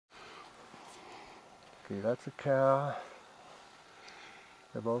See, that's a cow.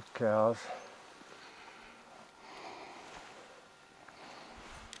 They're both cows.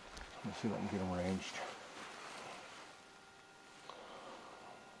 Let's see if I can get them ranged.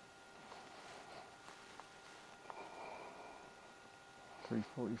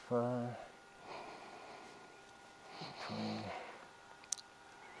 .345.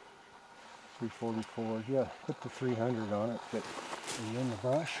 344. Yeah, put the 300 on it. But are you in the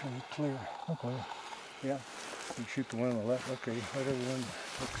brush or you clear? Okay. Yeah. You shoot the one on the left. Okay, whatever one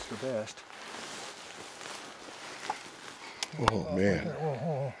looks the best. Oh man.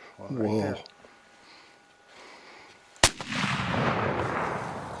 Whoa. Whoa. Right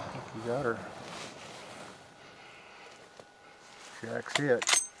you got her. Jack's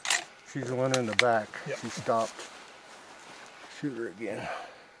hit. She's the one in the back. Yep. She stopped. Shoot her again.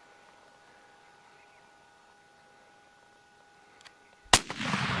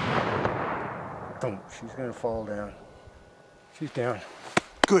 Boom. She's gonna fall down. She's down.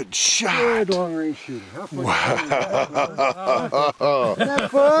 Good shot. Good long range shooting. How fun Wow. Isn't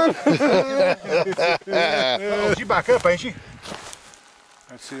that fun? Oh, she back up, ain't she?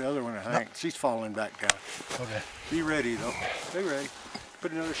 That's the other one, I think. No. She's falling back down. Okay. Be ready though. Be ready.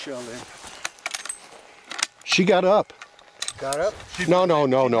 Put another shell in. She got up. Got up?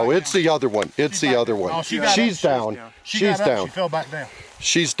 No. It's the other one. It's the other one. Oh, she's down. She's down. She fell back down.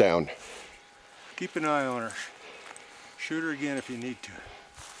 She's down. Keep an eye on her. Shoot her again if you need to.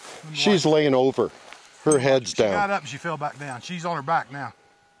 She's laying over. Her head's down. She got up and she fell back down. She's on her back now.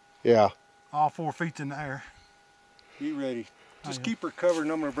 Yeah. All 4 feet in the air. Be ready. Just keep her covered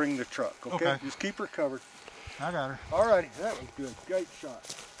and I'm going to bring the truck, okay? Just keep her covered. I got her. Alrighty, that was good. Great shot.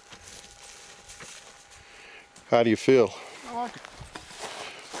 How do you feel? I like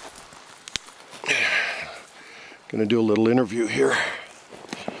it. Gonna do a little interview here.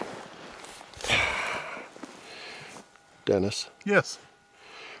 Dennis. Yes.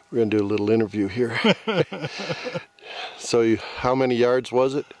 We're gonna do a little interview here. So how many yards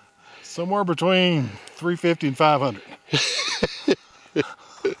was it? Somewhere between 350 and 500.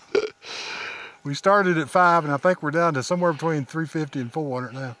 We started at 5 and I think we're down to somewhere between 350 and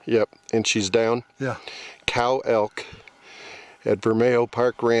 400 now. Yep, and she's down. Yeah. Cow elk at Vermijo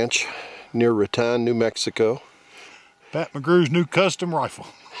Park Ranch near Raton, New Mexico. Pat McGrew's new custom rifle.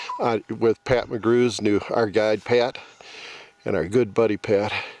 With Pat McGrew's our guide Pat, and our good buddy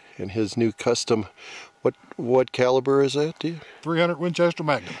Pat, and his new custom. What caliber is that, do you? 300 Winchester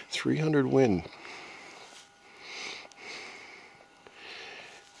Magnum. 300 Win.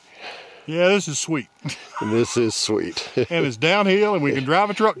 Yeah, this is sweet. And this is sweet. And it's downhill and we can drive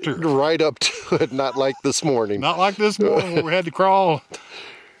a truck to it. Right up to it, not like this morning. Not like this morning where we had to crawl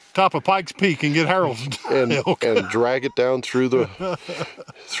top of Pikes Peak and get Harold's and elk. And drag it down through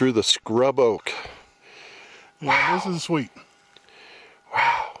the scrub oak. Yeah, wow. This is sweet.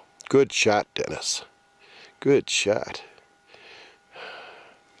 Wow. Good shot, Dennis. Good shot.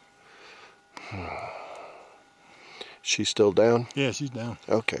 She's still down? Yeah, she's down.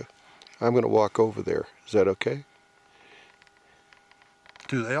 Okay. I'm going to walk over there. Is that okay?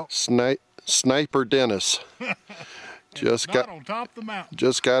 To the elk? Sniper Dennis. On top of the mountain.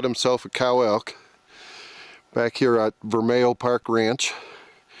 Just got himself a cow elk back here at Vermijo Park Ranch.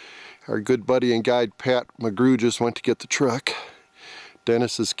 Our good buddy and guide Pat McGrew just went to get the truck.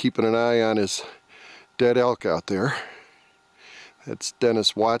 Dennis is keeping an eye on his dead elk out there. That's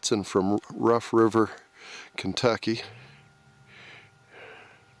Dennis Watson from Rough River, Kentucky.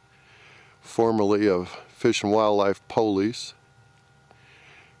 Formerly of Fish and Wildlife Police.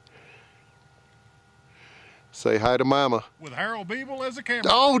 Say hi to Mama. With Harold Biebel as a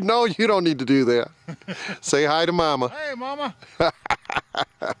camera. Oh, no, you don't need to do that. Say hi to Mama. Hey, Mama.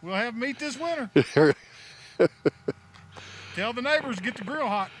 We'll have meat this winter. Tell the neighbors to get the grill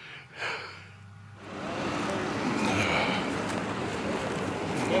hot.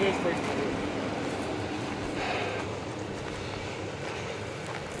 That is pretty cool.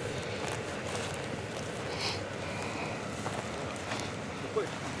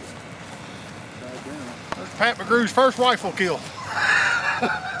 That's Pat McGrew's first rifle kill.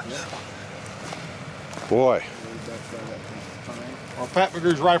 Boy. Or Pat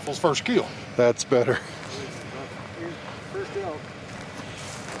McGrew's rifle's first kill. That's better. First elk.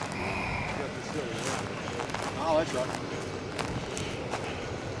 Oh, that's right.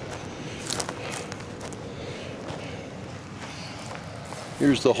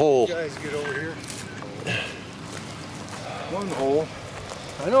 Here's the hole. You guys get over here. One hole.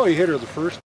 I know he hit her the first